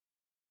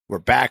We're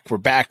back. We're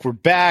back. We're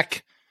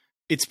back.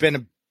 It's been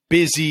a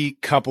busy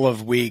couple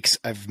of weeks.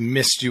 I've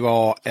missed you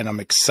all, and I'm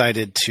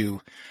excited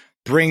to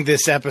bring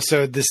this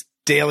episode, this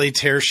daily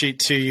tear sheet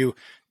to you.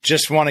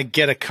 Just want to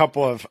get a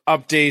couple of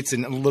updates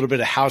and a little bit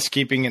of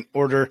housekeeping in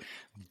order.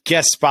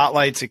 Guest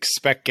spotlights,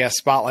 expect guest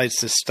spotlights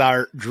to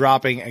start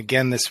dropping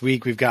again this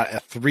week. We've got a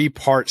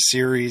 3-part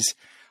series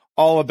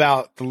all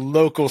about the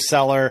local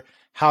seller,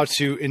 how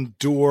to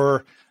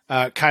endure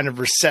kind of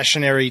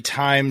recessionary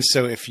times.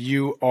 So if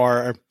you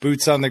are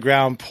boots on the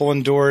ground,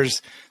 pulling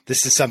doors,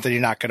 this is something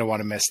you're not going to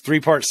want to miss.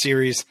 3-part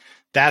series.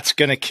 That's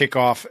going to kick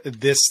off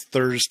this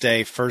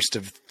Thursday, first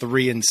of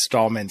 3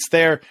 installments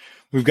there.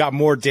 We've got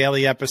more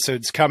daily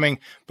episodes coming,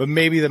 but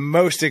maybe the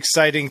most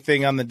exciting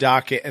thing on the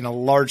docket, and a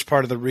large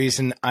part of the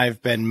reason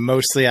I've been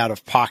mostly out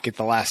of pocket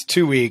the last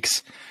 2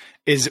 weeks,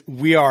 is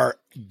we are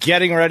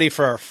getting ready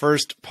for our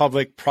first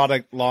public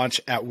product launch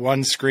at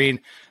OneScreen.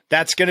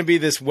 That's going to be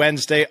this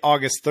Wednesday,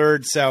 August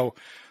 3rd. So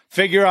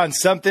figure on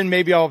something.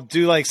 Maybe I'll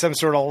do like some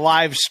sort of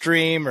live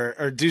stream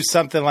or do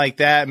something like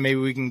that. Maybe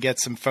we can get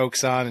some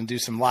folks on and do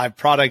some live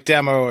product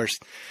demo or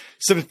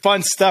some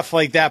fun stuff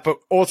like that. But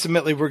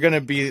ultimately, we're going to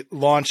be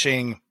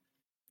launching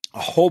a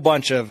whole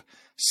bunch of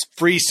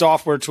free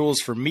software tools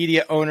for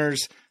media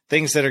owners,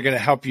 things that are going to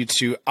help you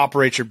to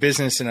operate your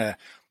business in a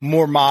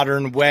more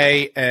modern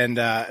way, and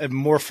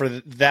more for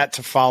that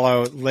to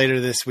follow later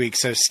this week.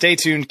 So stay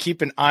tuned.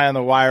 Keep an eye on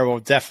the wire. We'll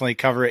definitely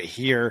cover it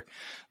here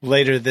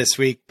later this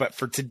week. But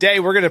for today,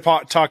 we're going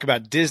to talk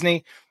about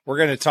Disney. We're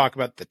going to talk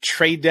about the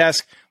Trade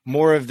Desk,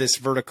 more of this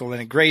vertical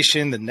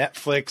integration, the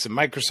Netflix and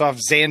Microsoft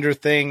Xandr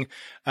thing,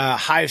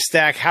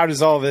 Hivestack. How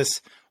does all this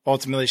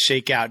ultimately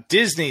shake out?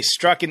 Disney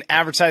struck an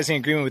advertising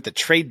agreement with the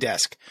Trade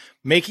Desk,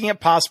 making it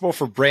possible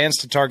for brands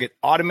to target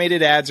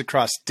automated ads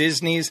across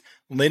Disney's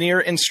linear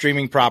and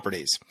streaming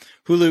properties: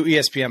 Hulu,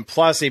 ESPN+,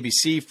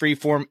 ABC,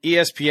 Freeform,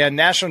 ESPN,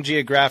 National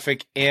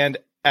Geographic, and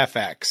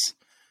FX.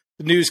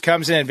 The news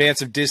comes in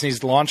advance of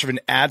Disney's launch of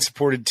an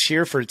ad-supported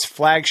tier for its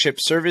flagship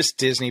service,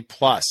 Disney+,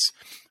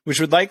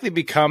 which would likely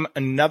become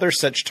another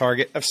such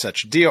target of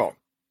such a deal.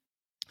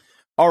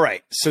 All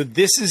right, so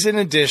this is in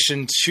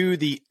addition to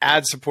the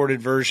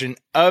ad-supported version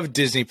of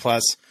Disney+,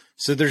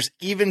 so there's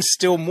even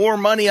still more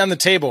money on the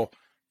table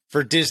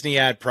for Disney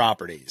ad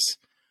properties.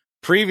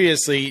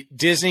 Previously,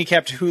 Disney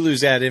kept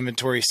Hulu's ad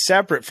inventory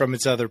separate from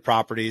its other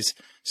properties,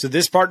 so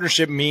this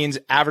partnership means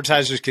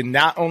advertisers can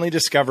not only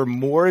discover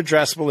more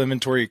addressable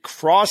inventory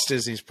across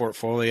Disney's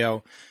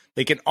portfolio,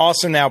 they can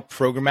also now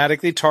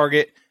programmatically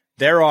target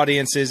their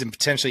audiences and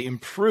potentially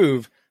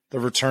improve the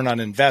return on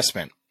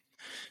investment.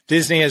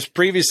 Disney has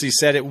previously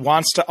said it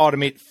wants to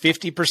automate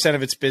 50%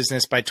 of its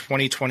business by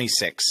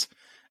 2026.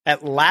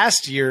 At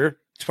last year's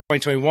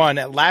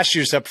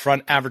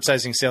upfront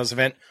advertising sales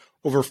event,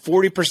 over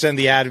 40% of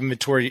the ad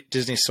inventory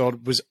Disney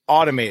sold was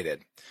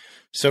automated.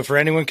 So for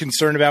anyone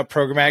concerned about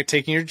programmatic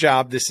taking your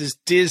job, this is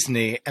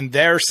Disney, and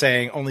they're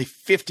saying only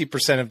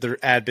 50% of their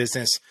ad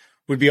business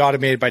would be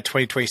automated by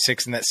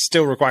 2026, and that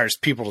still requires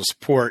people to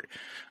support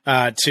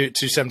to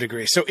some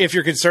degree. So if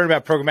you're concerned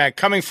about programmatic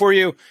coming for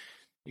you,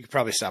 you could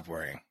probably stop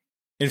worrying.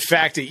 In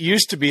fact, it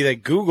used to be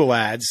that Google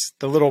ads,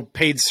 the little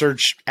paid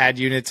search ad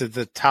units at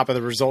the top of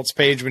the results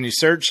page when you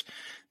search,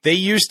 they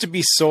used to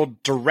be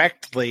sold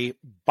directly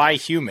by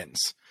humans.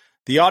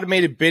 The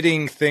automated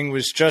bidding thing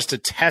was just a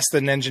test that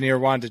an engineer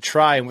wanted to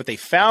try, and what they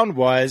found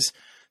was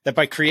that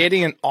by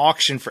creating an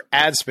auction for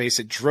ad space,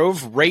 it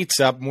drove rates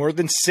up more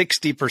than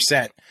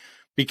 60%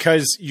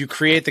 because you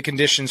create the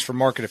conditions for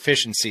market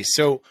efficiency.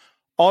 So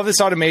all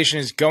this automation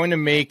is going to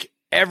make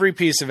every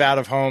piece of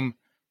out-of-home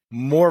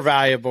more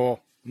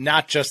valuable,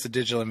 not just the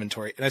digital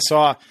inventory. And I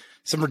saw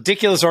some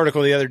ridiculous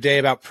article the other day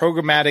about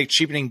programmatic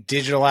cheapening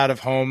digital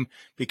out-of-home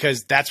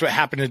because that's what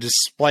happened to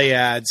display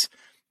ads.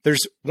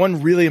 There's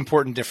one really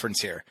important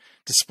difference here.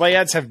 Display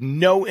ads have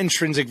no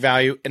intrinsic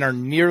value and are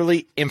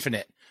nearly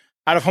infinite.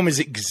 Out-of-home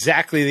is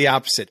exactly the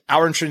opposite.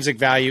 Our intrinsic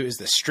value is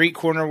the street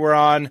corner we're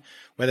on,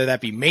 whether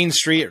that be Main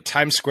Street or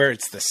Times Square.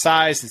 It's the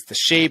size, it's the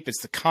shape,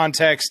 it's the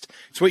context.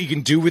 It's what you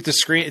can do with the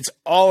screen. It's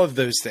all of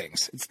those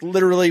things. It's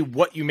literally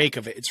what you make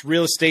of it. It's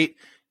real estate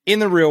in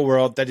the real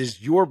world that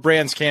is your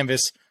brand's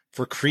canvas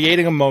for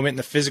creating a moment in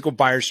the physical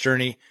buyer's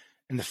journey.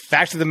 And the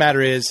fact of the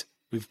matter is,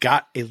 we've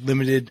got a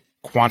limited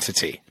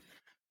quantity.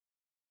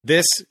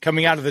 This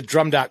coming out of the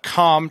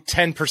drum.com,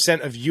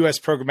 10% of U.S.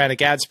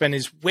 programmatic ad spend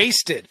is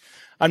wasted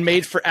on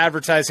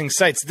made-for-advertising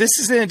sites. This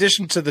is in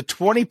addition to the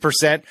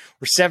 20%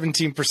 or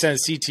 17% of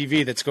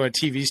CTV that's going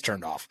to TVs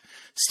turned off.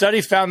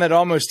 Study found that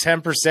almost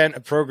 10%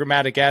 of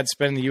programmatic ad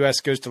spend in the U.S.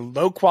 goes to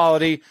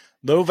low-quality,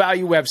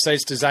 low-value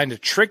websites designed to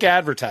trick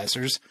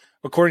advertisers,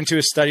 according to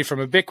a study from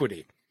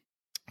Ubiquity.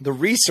 The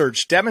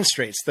research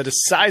demonstrates that a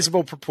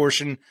sizable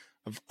proportion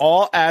of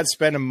all ad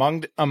spend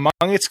among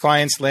its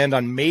clients land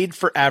on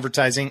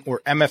made-for-advertising or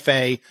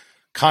MFA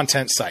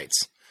content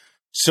sites.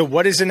 So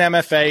what is an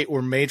MFA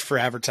or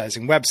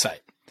made-for-advertising website?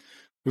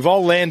 We've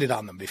all landed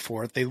on them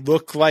before. They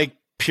look like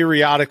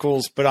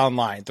periodicals, but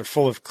online. They're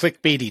full of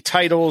clickbaity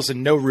titles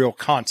and no real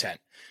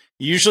content.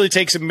 It usually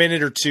takes a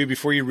minute or two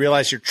before you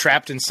realize you're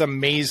trapped in some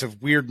maze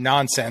of weird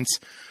nonsense.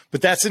 But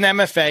that's an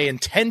MFA,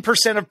 and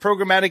 10% of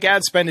programmatic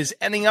ad spend is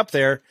ending up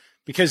there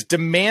because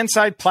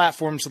demand-side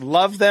platforms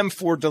love them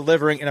for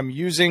delivering, and I'm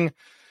using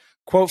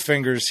quote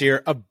fingers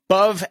here,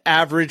 above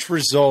average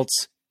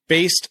results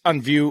based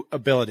on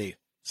viewability.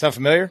 Sound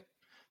familiar?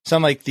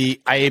 Sound like the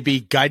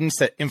IAB guidance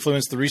that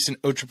influenced the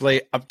recent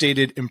OAAA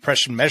updated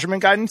impression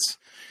measurement guidance?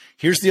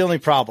 Here's the only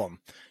problem.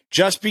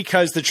 Just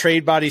because the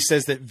trade body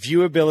says that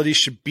viewability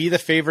should be the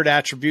favored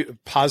attribute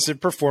of positive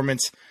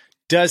performance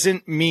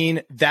doesn't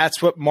mean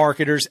that's what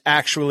marketers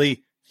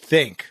actually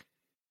think.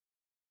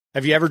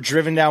 Have you ever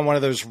driven down one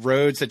of those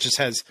roads that just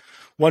has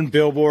one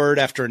billboard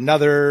after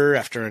another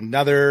after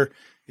another?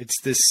 It's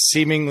this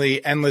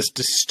seemingly endless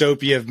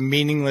dystopia of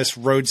meaningless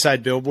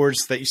roadside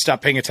billboards that you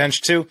stop paying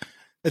attention to.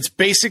 It's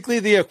basically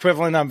the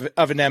equivalent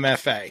of an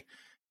MFA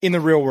in the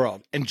real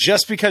world. And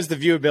just because the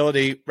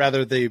viewability,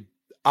 rather the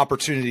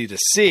opportunity to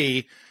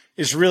see,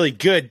 is really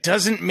good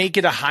doesn't make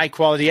it a high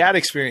quality ad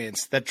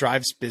experience that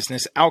drives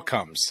business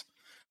outcomes.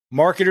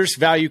 Marketers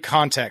value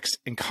context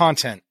and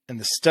content, and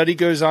the study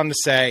goes on to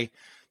say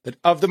that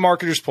of the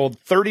marketers polled,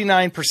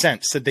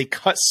 39% said they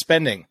cut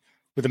spending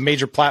with a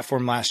major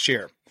platform last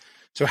year.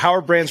 So how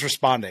are brands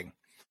responding?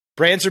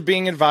 Brands are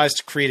being advised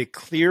to create a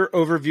clear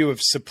overview of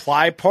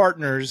supply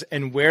partners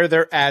and where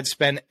their ad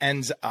spend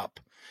ends up.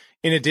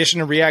 In addition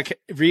to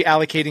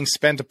reallocating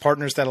spend to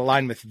partners that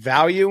align with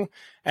value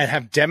and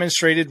have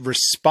demonstrated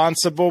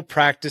responsible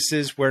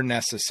practices where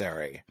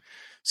necessary.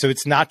 So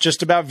it's not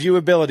just about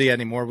viewability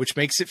anymore, which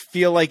makes it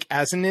feel like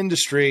as an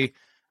industry,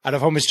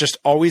 out-of-home is just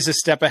always a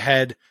step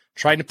ahead,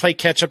 trying to play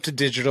catch up to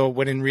digital,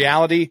 when in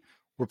reality,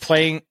 we're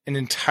playing an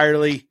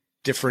entirely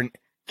different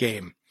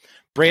game.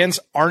 Brands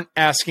aren't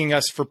asking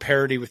us for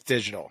parity with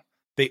digital.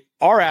 They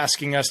are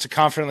asking us to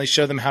confidently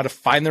show them how to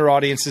find their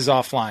audiences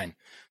offline,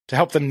 to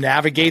help them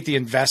navigate the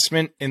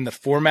investment in the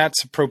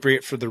formats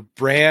appropriate for their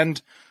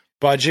brand,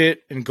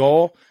 budget, and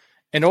goal,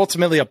 and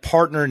ultimately a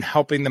partner in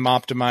helping them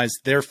optimize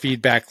their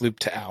feedback loop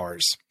to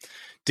ours.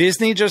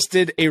 Disney just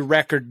did a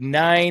record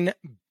 $9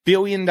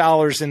 billion in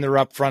their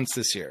upfronts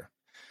this year.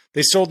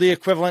 They sold the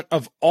equivalent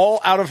of all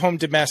out-of-home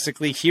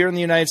domestically here in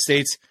the United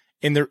States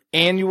in their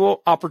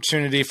annual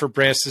opportunity for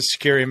brands to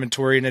secure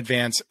inventory in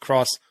advance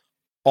across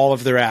all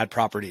of their ad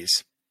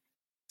properties.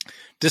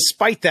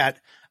 Despite that,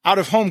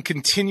 out-of-home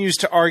continues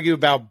to argue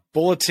about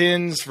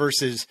bulletins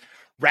versus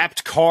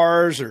wrapped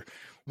cars or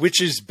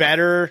which is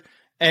better.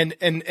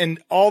 And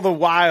all the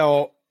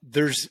while,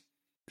 there's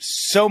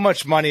so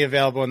much money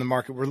available in the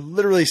market. We're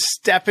literally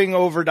stepping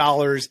over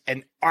dollars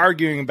and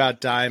arguing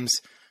about dimes.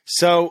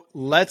 So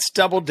let's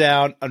double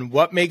down on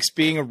what makes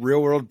being a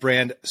real-world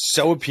brand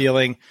so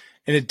appealing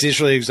in a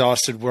digitally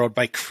exhausted world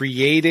by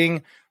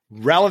creating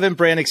relevant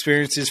brand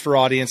experiences for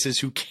audiences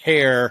who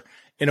care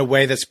in a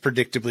way that's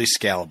predictably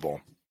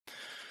scalable.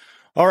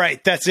 All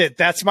right, that's it.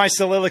 That's my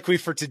soliloquy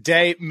for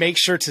today. Make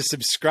sure to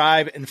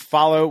subscribe and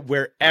follow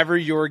wherever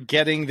you're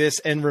getting this.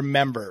 And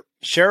remember,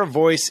 share of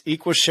voice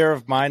equals share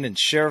of mind, and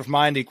share of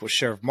mind equals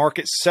share of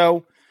market.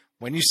 So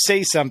when you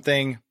say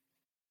something,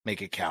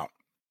 make it count.